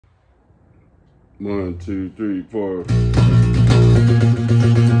1, 2, 3, 4.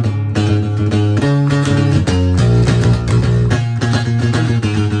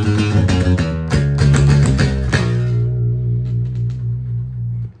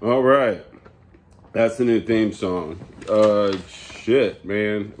 All right, that's the new theme song. Shit,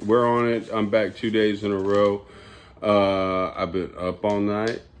 man, we're on it. I'm back 2 days in a row. I've been up all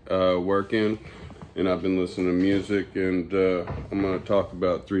night working, and I've been listening to music, and I'm gonna talk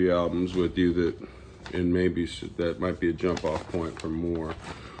about 3 albums with you that, and maybe that might be a jump off point for more.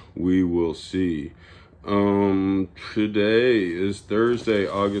 We will see. Today is Thursday,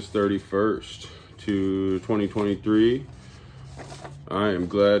 August 31st to 2023. I am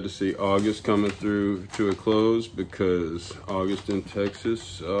glad to see August coming through to a close because August in Texas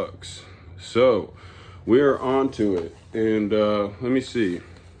sucks. So we are on to it, and let me see.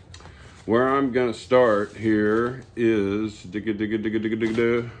 Where I'm gonna start here is a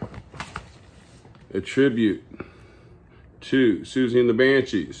tribute to Siouxsie and the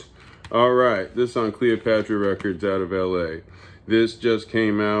Banshees. All right, this on Cleopatra Records out of LA. This just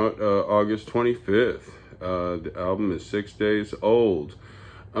came out August 25th. The album is 6 days old.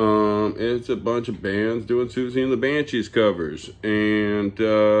 It's a bunch of bands doing Siouxsie and the Banshees covers. And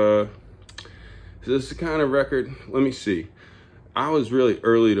this is the kind of record, let me see. I was really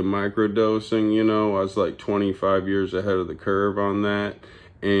early to microdosing, you know. I was like 25 years ahead of the curve on that.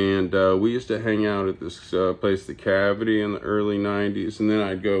 And we used to hang out at this place, The Cavity, in the early 90s. And then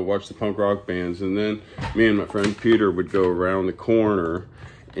I'd go watch the punk rock bands. And then me and my friend Peter would go around the corner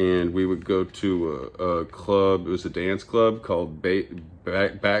and we would go to a club. It was a dance club called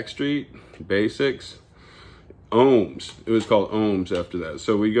Backstreet Basics. Ohms. It was called Ohms after that.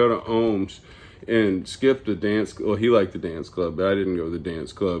 So we go to Ohms and skip the dance. Well, he liked the dance club, but I didn't go to the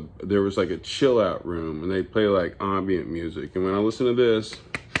dance club. There was like a chill out room, and they'd play like ambient music. And when I listened to this,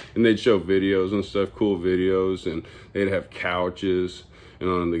 and they'd show videos and stuff, cool videos, and they'd have couches,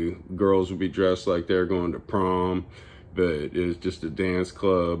 and the girls would be dressed like they're going to prom, but it was just a dance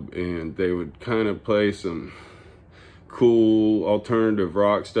club, and they would kind of play some cool alternative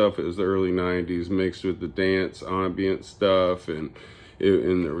rock stuff. It was the early 90s mixed with the dance ambient stuff, and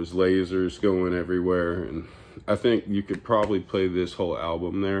there was lasers going everywhere, and I think you could probably play this whole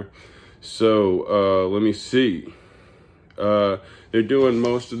album there. So let me see. They're doing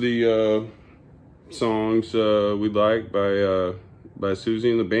most of the songs we like by Siouxsie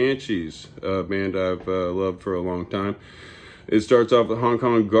and the Banshees, a band I've loved for a long time. It starts off with Hong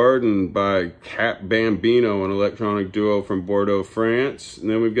Kong Garden by Cap Bambino, an electronic duo from Bordeaux, France. And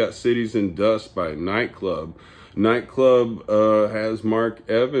then we've got Cities in Dust by Nightclub. Nightclub has Mark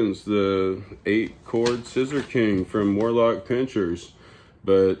Evans, the 8-chord scissor king from Warlock Pinchers,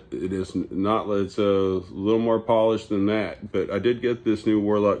 but it is not, it's a little more polished than that. But I did get this new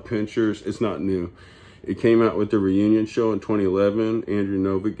Warlock Pinchers. It's not new. It came out with the reunion show in 2011. Andrew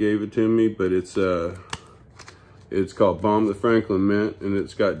Novick gave it to me, but it's called Bomb the Franklin Mint, and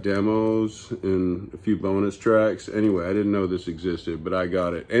it's got demos and a few bonus tracks. Anyway, I didn't know this existed, but I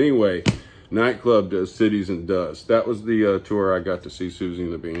got it. Anyway, Nightclub does Cities in Dust. That was the tour I got to see Siouxsie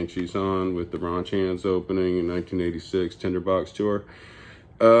and the Banshees on, with the Ranch Hands opening in 1986, Tinderbox tour.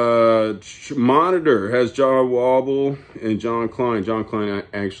 Monitor has John Wobble and John Klein. John Klein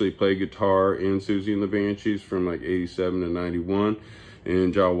actually played guitar in Siouxsie and the Banshees from like 87 to 91.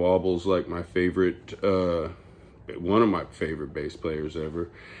 And John Wobble's like my favorite, one of my favorite bass players ever.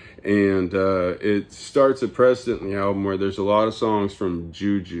 And it starts a precedent in the album where there's a lot of songs from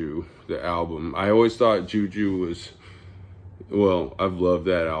Juju, the album. I always thought Juju was, well, I've loved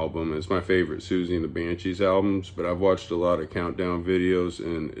that album. It's my favorite Siouxsie and the Banshees albums, but I've watched a lot of countdown videos,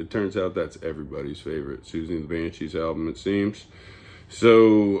 and it turns out that's everybody's favorite Siouxsie and the Banshees album, it seems.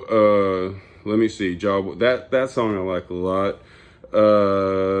 So let me see, that song I like a lot.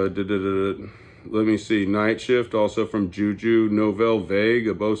 Let me see, Night Shift, also from Juju. Nouvelle Vague,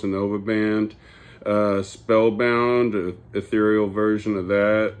 a bossa nova band. Spellbound, an ethereal version of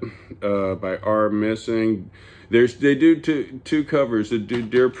that, by R Missing. They do two covers. They do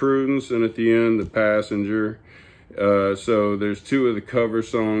Dear Prudence, and at the end, The Passenger. So there's 2 of the cover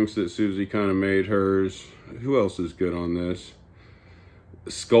songs that Siouxsie kind of made hers. Who else is good on this?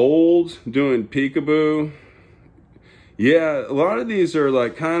 Scold doing Peekaboo. Yeah, a lot of these are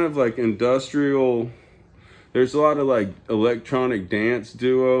like kind of like industrial. There's a lot of like electronic dance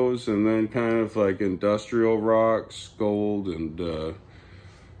duos, and then kind of like industrial rock, Scold and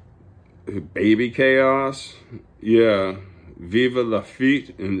Baby Chaos. Yeah, Viva La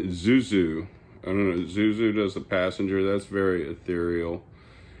Fête and Zuzu. I don't know, Zuzu does The Passenger. That's very ethereal.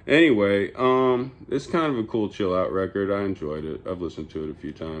 Anyway, it's kind of a cool chill out record. I enjoyed it. I've listened to it a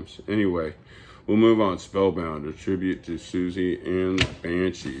few times. Anyway, we'll move on. Spellbound, a tribute to Siouxsie and the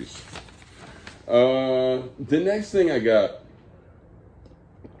Banshees. The next thing I got,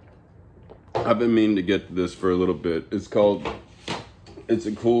 I've been meaning to get to this for a little bit. It's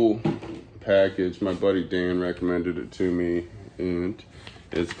a cool package. My buddy Dan recommended it to me, and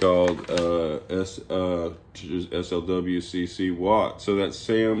it's called SLWCC Watt. So that's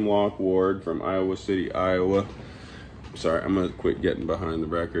Sam Locke Ward from Iowa City, Iowa. Sorry, I'm gonna quit getting behind the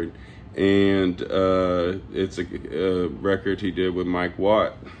record. And it's a record he did with Mike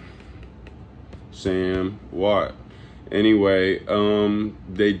Watt, Sam Watt. Anyway,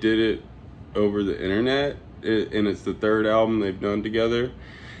 they did it over the internet, and it's the third album they've done together.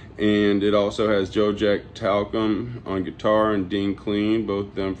 And it also has Joe Jack Talcum on guitar and Dean Clean, both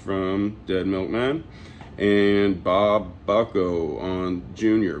of them from Dead Milkman, and Bob Bucko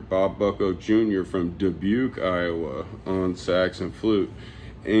Jr. from Dubuque, Iowa, on sax and flute.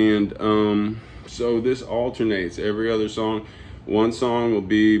 And so this alternates every other song. One song will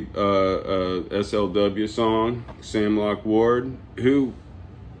be a SLW song, Sam Locke Ward, who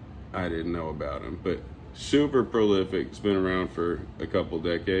I didn't know about him, but super prolific. It's been around for a couple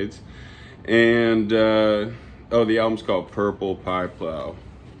decades. And the album's called Purple Pie Plow.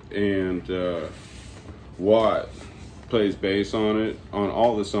 And Watt plays bass on it, on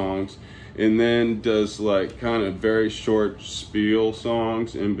all the songs, and then does like kind of very short spiel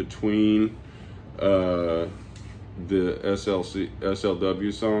songs in between the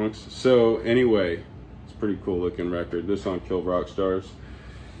SLW songs. So anyway, it's a pretty cool looking record. This on Kill Rock Stars.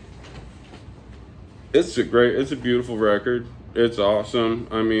 It's a beautiful record. It's awesome.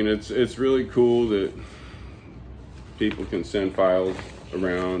 I mean, it's really cool that people can send files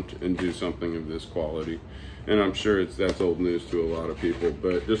around and do something of this quality. And I'm sure that's old news to a lot of people,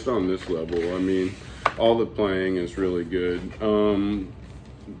 but just on this level, I mean, all the playing is really good.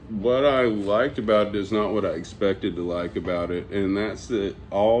 What I liked about it is not what I expected to like about it, and that's that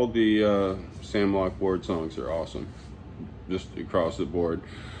all the Sam Locke Ward songs are awesome, just across the board.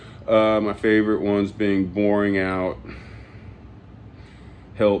 My favorite ones being Boring Out,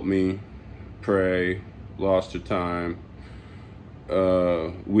 Help Me, Pray, Lost to Time,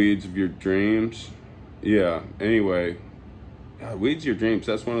 Weeds of Your Dreams. Yeah, anyway, Weeds of Your Dreams,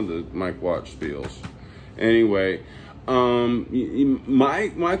 that's one of the Mike Watt spiels. Anyway,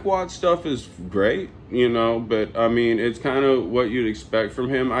 Mike Watt stuff is great, you know, but I mean, it's kind of what you'd expect from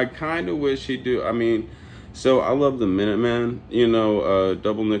him. I kind of wish he'd do, I mean, so I love the Minutemen, you know,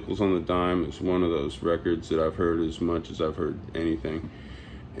 Double Nickels on the Dime is one of those records that I've heard as much as I've heard anything.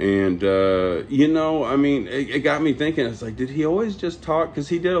 And, you know, I mean, it got me thinking, it's like, did he always just talk? Because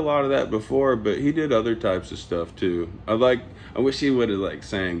he did a lot of that before, but he did other types of stuff too. I wish he would have like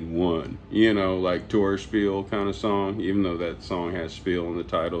sang one, you know, like tour spiel kind of song, even though that song has spiel in the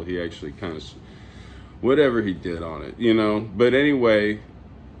title, he actually kind of, whatever he did on it, you know. But anyway,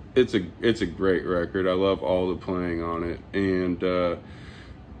 it's a great record. I love all the playing on it. And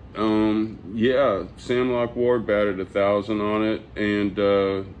yeah, Sam Locke Ward batted 1,000 on it, and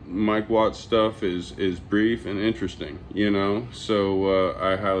Mike Watt's stuff is brief and interesting, you know. So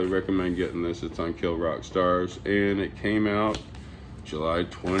I highly recommend getting this. It's on Kill Rock Stars, and it came out July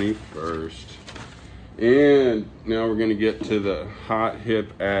 21st. And now we're gonna get to the hot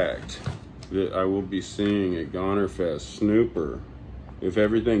hip act that I will be seeing at Gonerfest, Snooper. If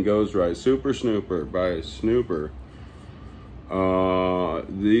everything goes right, Super Snooper by Snooper.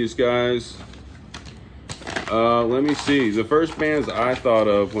 These guys, let me see. The first bands I thought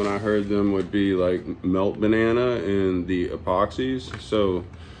of when I heard them would be like Melt Banana and the Epoxies. So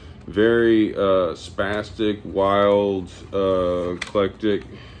very spastic, wild, eclectic,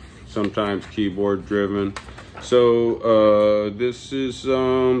 sometimes keyboard driven. So this is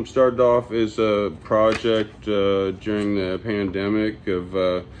started off as a project during the pandemic of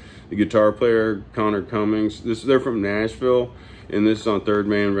the guitar player Connor Cummings. They're from Nashville, and this is on Third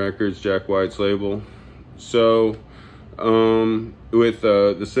Man Records, Jack White's label. So with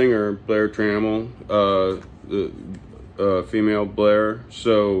the singer Blair Trammell, the female Blair.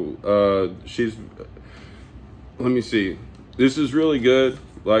 So she's, let me see. This is really good.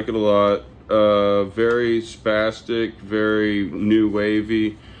 Like it a lot. Very spastic, very new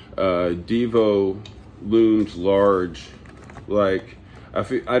wavy. Devo looms large. Like,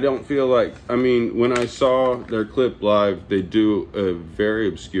 I don't feel like, I mean, when I saw their clip live, they do a very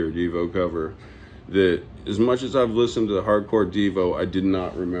obscure Devo cover that, as much as I've listened to the hardcore Devo, I did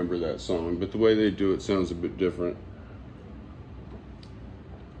not remember that song, but the way they do it sounds a bit different.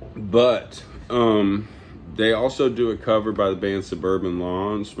 But They also do a cover by the band Suburban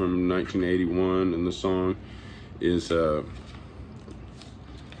Lawns from 1981, and the song is God,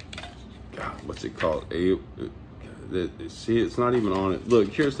 what's it called? See, it's not even on it.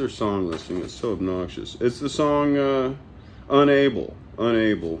 Look, here's their song listing. It's so obnoxious. It's the song Unable.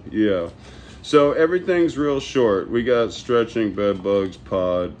 Yeah. So everything's real short. We got stretching, bed bugs,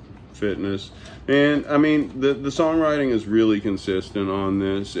 pod, fitness, and I mean the songwriting is really consistent on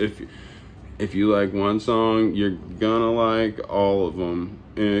this. If you like one song, you're gonna like all of them,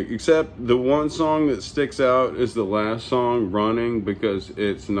 except the one song that sticks out is the last song, Running, because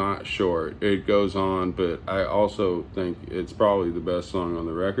it's not short. It goes on, but I also think it's probably the best song on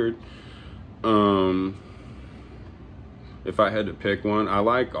the record. If I had to pick one, I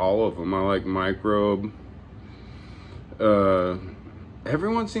like all of them. I like Microbe.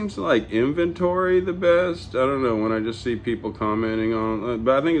 Everyone seems to like Inventory the best. I don't know, when I just see people commenting on,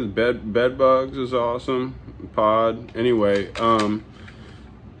 but I think it's Bed Bugs is awesome. Pod. Anyway,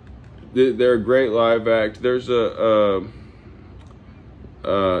 they're a great live act. There's a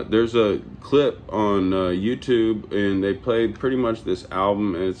clip on YouTube, and they played pretty much this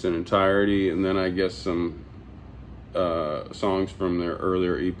album in its entirety, and then I guess some songs from their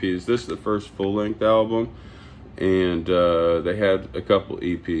earlier EPs. This is the first full-length album, and they had a couple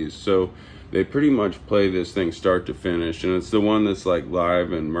EPs, so they pretty much play this thing start to finish, and it's the one that's like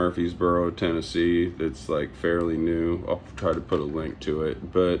live in Murfreesboro, Tennessee, that's like fairly new. I'll try to put a link to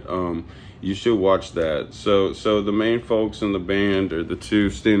it, but you should watch that. So the main folks in the band are the two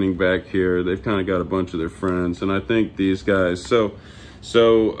standing back here. They've kind of got a bunch of their friends, and I think these guys, Happy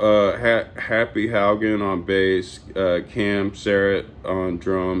Haugen on bass, Cam Sarrett on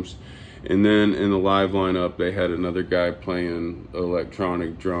drums, and then in the live lineup they had another guy playing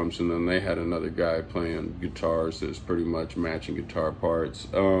electronic drums, and then they had another guy playing guitars that's pretty much matching guitar parts.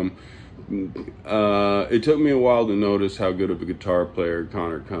 It took me a while to notice how good of a guitar player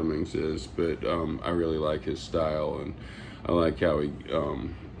Connor Cummings is, but I really like his style, and I like how he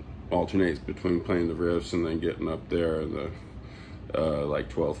alternates between playing the riffs and then getting up there and the like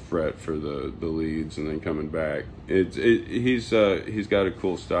 12th fret for the leads, and then coming back. He's got a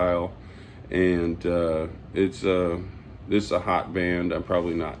cool style, and this is a hot band. I'm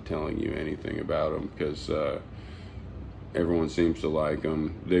probably not telling you anything about them because everyone seems to like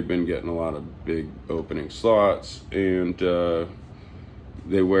them. They've been getting a lot of big opening slots, and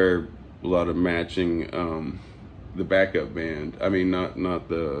they wear a lot of matching. The backup band, I mean, not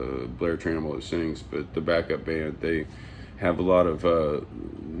the Blair Trammell who sings, but the backup band, they have a lot of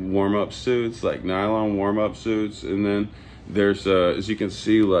warm-up suits, like nylon warm-up suits, and then there's as you can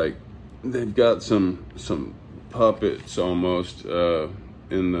see, like they've got some puppets almost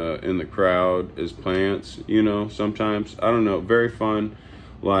in the crowd as plants, you know. Sometimes, I don't know, very fun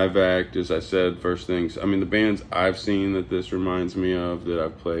live act. As I said, first things, I mean, the bands I've seen that this reminds me of that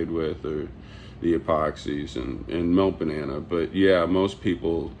I've played with are the Epoxies and Milk Banana, but yeah, most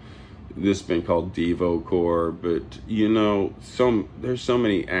people, this has been called Devo Core, but you know, there's so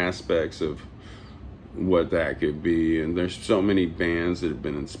many aspects of what that could be, and there's so many bands that have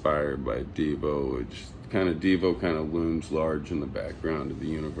been inspired by Devo. It's Devo kind of looms large in the background of the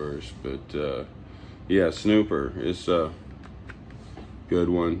universe, but yeah, Snooper is a good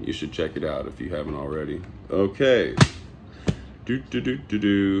one. You should check it out if you haven't already. Okay,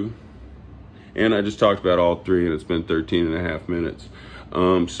 and I just talked about all three, and it's been 13.5 minutes.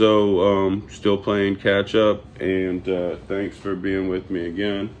 Still playing catch up, and thanks for being with me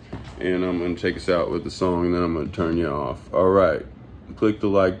again. And I'm going to take us out with the song, and then I'm going to turn you off. All right, click the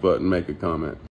like button, make a comment.